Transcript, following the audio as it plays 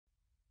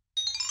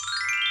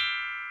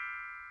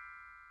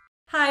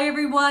Hi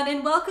everyone,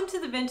 and welcome to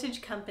the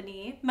Vintage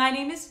Company. My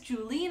name is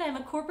Julie and I'm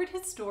a corporate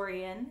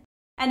historian.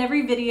 And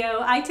every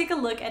video I take a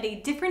look at a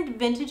different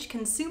vintage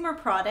consumer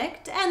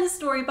product and the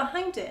story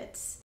behind it.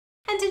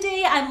 And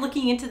today I'm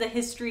looking into the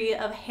history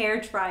of hair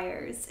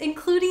dryers,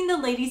 including the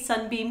Lady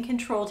Sunbeam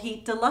Controlled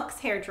Heat Deluxe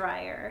hair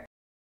dryer,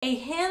 a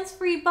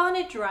hands-free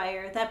bonnet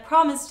dryer that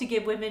promised to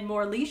give women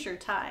more leisure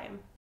time.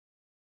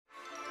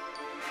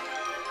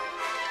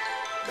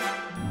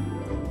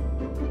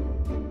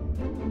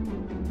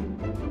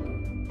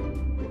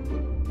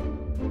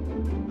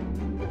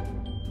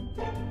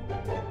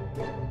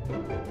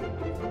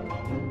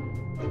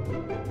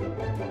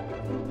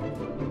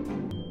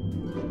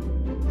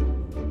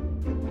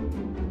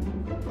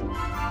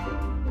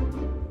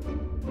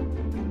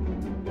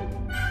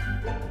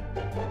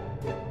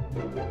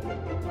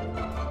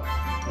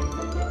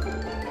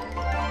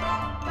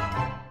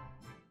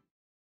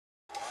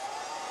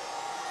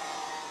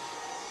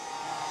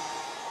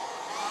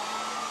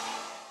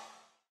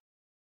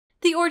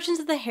 The origins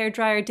of the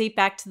hairdryer date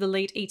back to the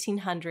late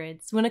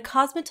 1800s, when a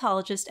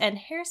cosmetologist and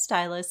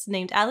hairstylist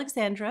named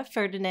Alexandra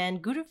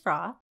Ferdinand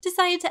Godefroy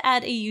decided to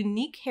add a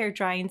unique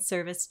hair-drying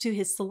service to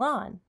his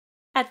salon.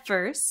 At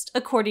first,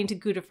 according to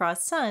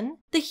Godefroy's son,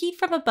 the heat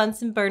from a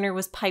Bunsen burner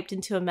was piped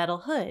into a metal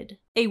hood.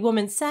 A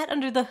woman sat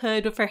under the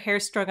hood with her hair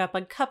strung up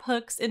on cup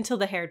hooks until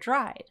the hair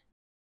dried.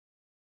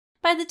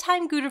 By the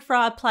time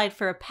Godefroy applied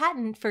for a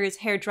patent for his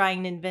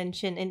hair-drying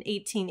invention in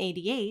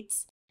 1888,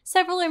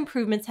 several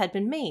improvements had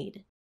been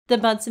made. The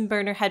Bunsen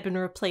burner had been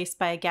replaced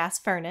by a gas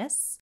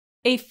furnace.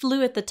 A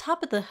flue at the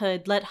top of the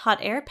hood let hot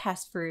air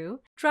pass through,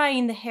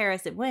 drying the hair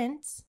as it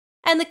went,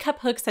 and the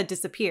cup hooks had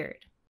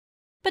disappeared.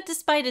 But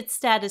despite its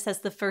status as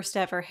the first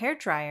ever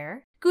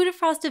hairdryer,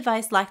 Godefroy's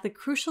device lacked the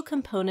crucial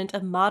component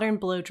of modern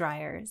blow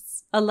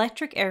dryers: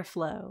 electric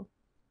airflow.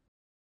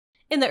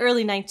 In the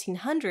early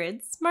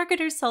 1900s,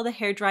 marketers saw the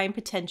hair-drying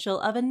potential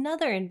of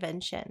another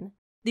invention,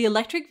 the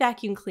electric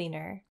vacuum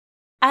cleaner.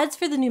 Ads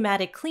for the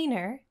pneumatic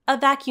cleaner, a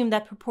vacuum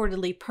that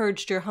purportedly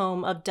purged your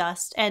home of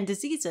dust and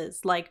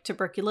diseases like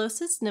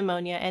tuberculosis,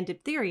 pneumonia, and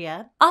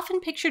diphtheria,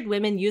 often pictured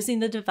women using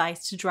the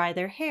device to dry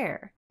their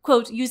hair,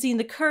 quote, using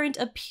the current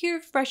of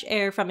pure fresh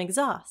air from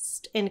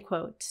exhaust, end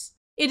quote.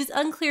 It is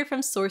unclear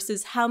from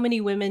sources how many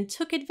women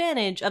took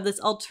advantage of this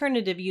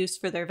alternative use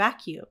for their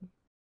vacuum.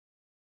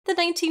 The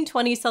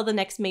 1920s saw the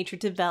next major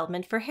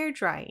development for hair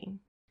drying.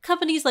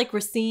 Companies like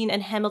Racine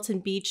and Hamilton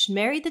Beach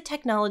married the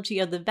technology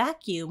of the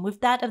vacuum with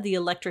that of the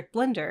electric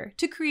blender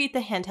to create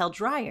the handheld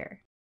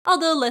dryer.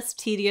 Although less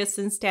tedious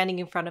than standing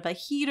in front of a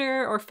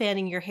heater or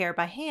fanning your hair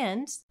by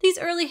hand, these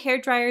early hair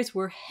dryers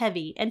were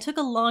heavy and took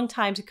a long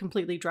time to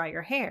completely dry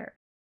your hair.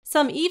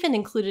 Some even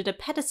included a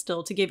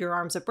pedestal to give your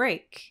arms a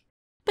break.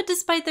 But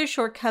despite their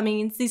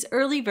shortcomings, these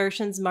early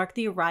versions marked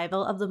the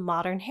arrival of the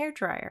modern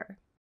hairdryer.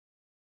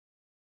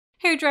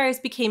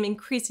 Hairdryers became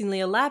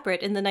increasingly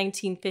elaborate in the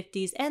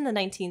 1950s and the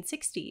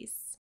 1960s.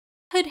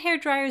 Hood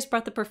hairdryers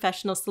brought the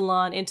professional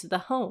salon into the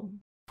home.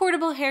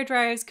 Portable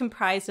hairdryers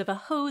comprised of a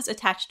hose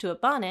attached to a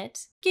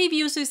bonnet gave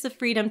users the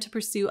freedom to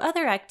pursue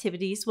other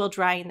activities while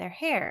drying their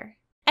hair.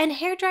 And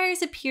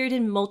hairdryers appeared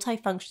in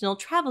multifunctional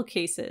travel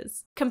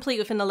cases, complete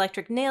with an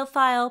electric nail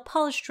file,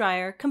 polish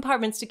dryer,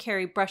 compartments to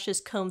carry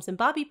brushes, combs, and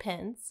bobby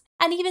pins,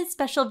 and even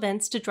special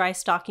vents to dry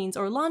stockings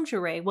or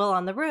lingerie while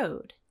on the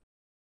road.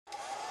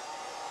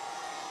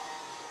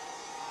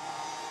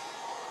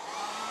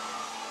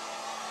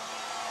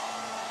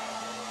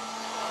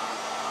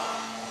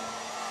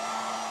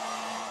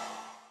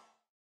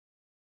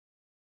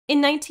 In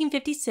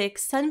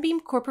 1956, Sunbeam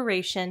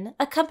Corporation,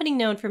 a company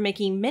known for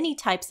making many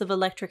types of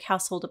electric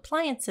household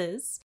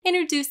appliances,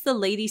 introduced the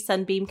Lady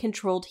Sunbeam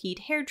Controlled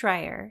Heat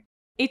hairdryer,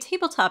 a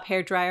tabletop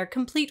hairdryer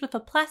complete with a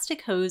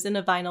plastic hose and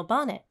a vinyl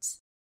bonnet.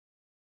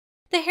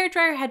 The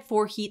hairdryer had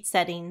 4 heat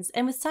settings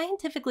and was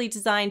scientifically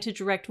designed to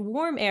direct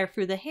warm air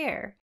through the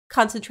hair,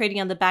 concentrating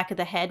on the back of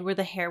the head where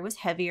the hair was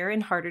heavier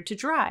and harder to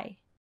dry.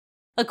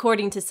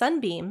 According to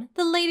Sunbeam,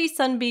 the Lady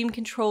Sunbeam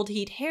Controlled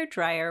Heat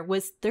hairdryer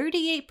was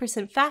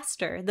 38%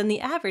 faster than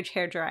the average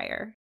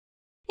hairdryer.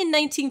 In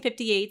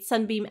 1958,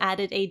 Sunbeam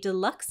added a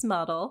deluxe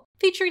model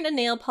featuring a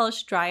nail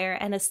polish dryer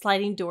and a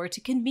sliding door to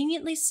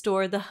conveniently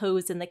store the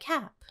hose in the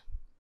cap.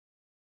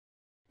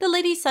 The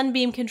Lady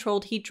Sunbeam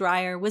Controlled Heat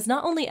dryer was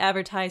not only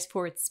advertised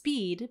for its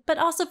speed, but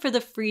also for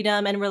the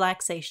freedom and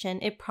relaxation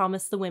it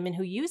promised the women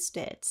who used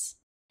it.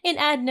 An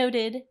ad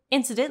noted,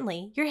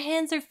 "Incidentally, your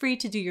hands are free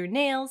to do your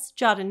nails,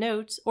 jot a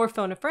note, or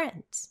phone a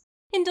friend.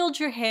 Indulge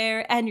your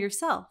hair and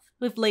yourself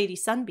with Lady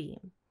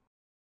Sunbeam."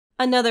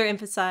 Another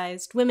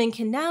emphasized, women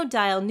can now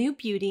dial new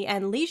beauty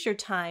and leisure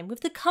time with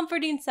the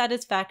comforting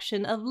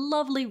satisfaction of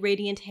lovely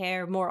radiant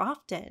hair more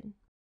often.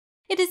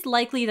 It is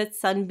likely that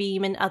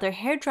Sunbeam and other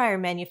hairdryer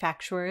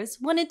manufacturers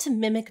wanted to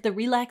mimic the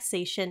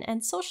relaxation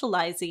and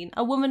socializing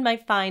a woman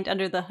might find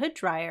under the hood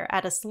dryer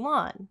at a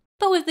salon,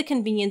 but with the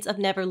convenience of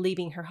never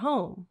leaving her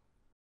home.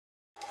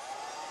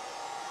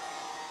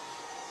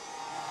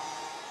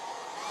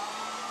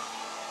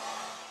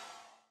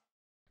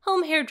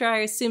 Home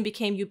hairdryers soon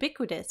became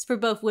ubiquitous for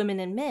both women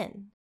and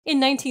men. In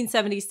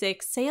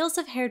 1976, sales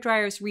of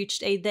hairdryers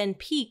reached a then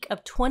peak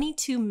of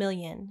 22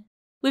 million.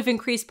 With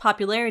increased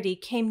popularity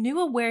came new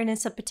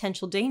awareness of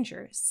potential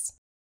dangers.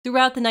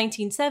 Throughout the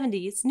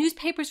 1970s,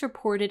 newspapers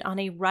reported on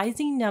a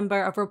rising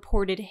number of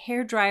reported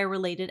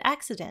hairdryer-related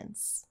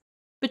accidents.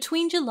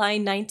 Between July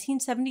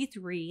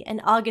 1973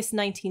 and August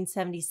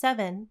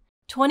 1977,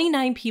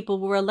 29 people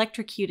were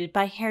electrocuted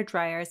by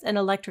hairdryers and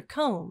electric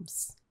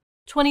combs.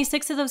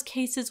 26 of those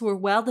cases were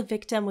while the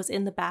victim was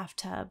in the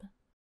bathtub.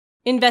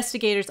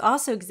 Investigators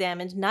also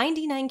examined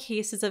 99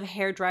 cases of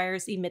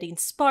hairdryers emitting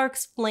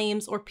sparks,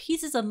 flames, or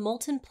pieces of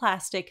molten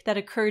plastic that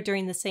occurred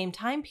during the same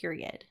time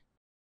period.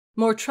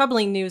 More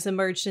troubling news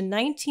emerged in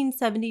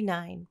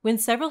 1979 when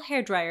several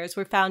hairdryers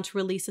were found to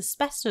release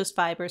asbestos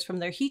fibers from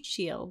their heat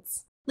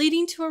shields,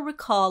 leading to a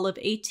recall of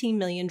 18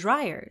 million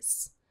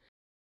dryers.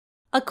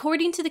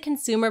 According to the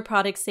Consumer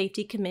Product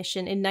Safety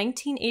Commission in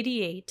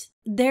 1988,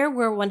 there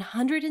were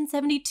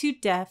 172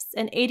 deaths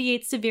and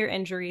 88 severe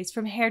injuries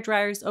from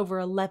hairdryers over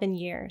 11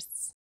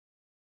 years.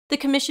 The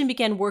commission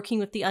began working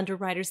with the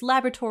underwriters'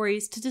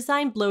 laboratories to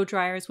design blow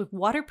dryers with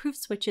waterproof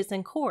switches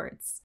and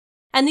cords,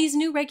 and these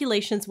new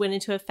regulations went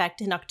into effect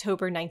in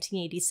October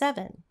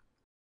 1987.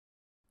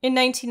 In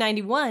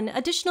 1991,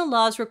 additional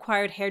laws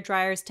required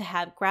hairdryers to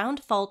have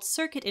ground fault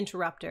circuit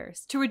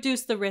interrupters to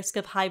reduce the risk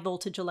of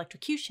high-voltage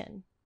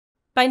electrocution.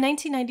 By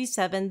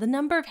 1997, the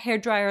number of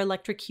hairdryer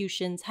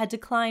electrocutions had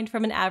declined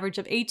from an average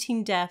of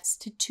 18 deaths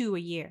to 2 a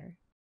year.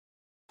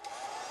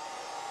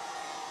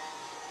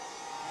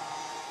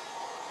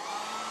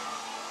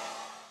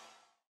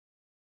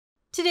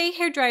 Today,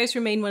 hairdryers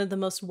remain one of the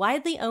most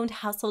widely owned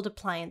household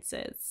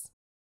appliances.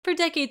 For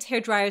decades,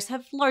 hairdryers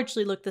have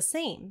largely looked the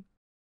same.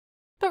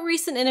 But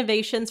recent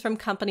innovations from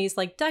companies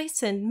like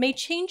Dyson may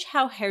change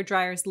how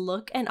hairdryers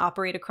look and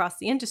operate across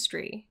the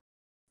industry.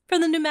 From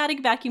the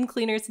pneumatic vacuum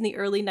cleaners in the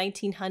early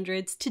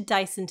 1900s to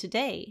Dyson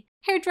today,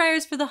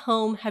 hairdryers for the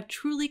home have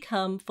truly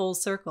come full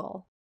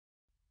circle.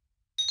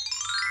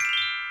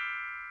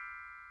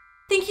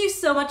 Thank you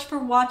so much for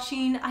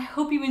watching. I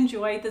hope you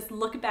enjoyed this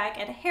look back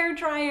at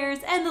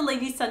hairdryers and the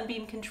Lady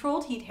Sunbeam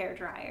controlled heat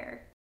hairdryer.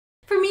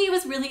 For me, it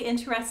was really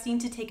interesting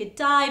to take a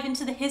dive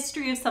into the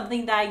history of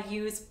something that I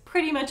use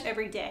pretty much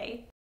every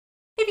day.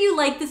 If you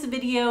like this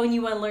video and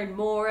you want to learn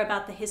more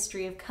about the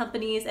history of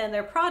companies and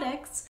their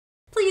products,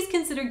 please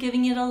consider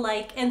giving it a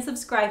like and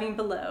subscribing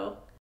below.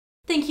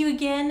 Thank you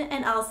again,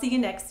 and I'll see you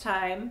next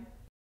time.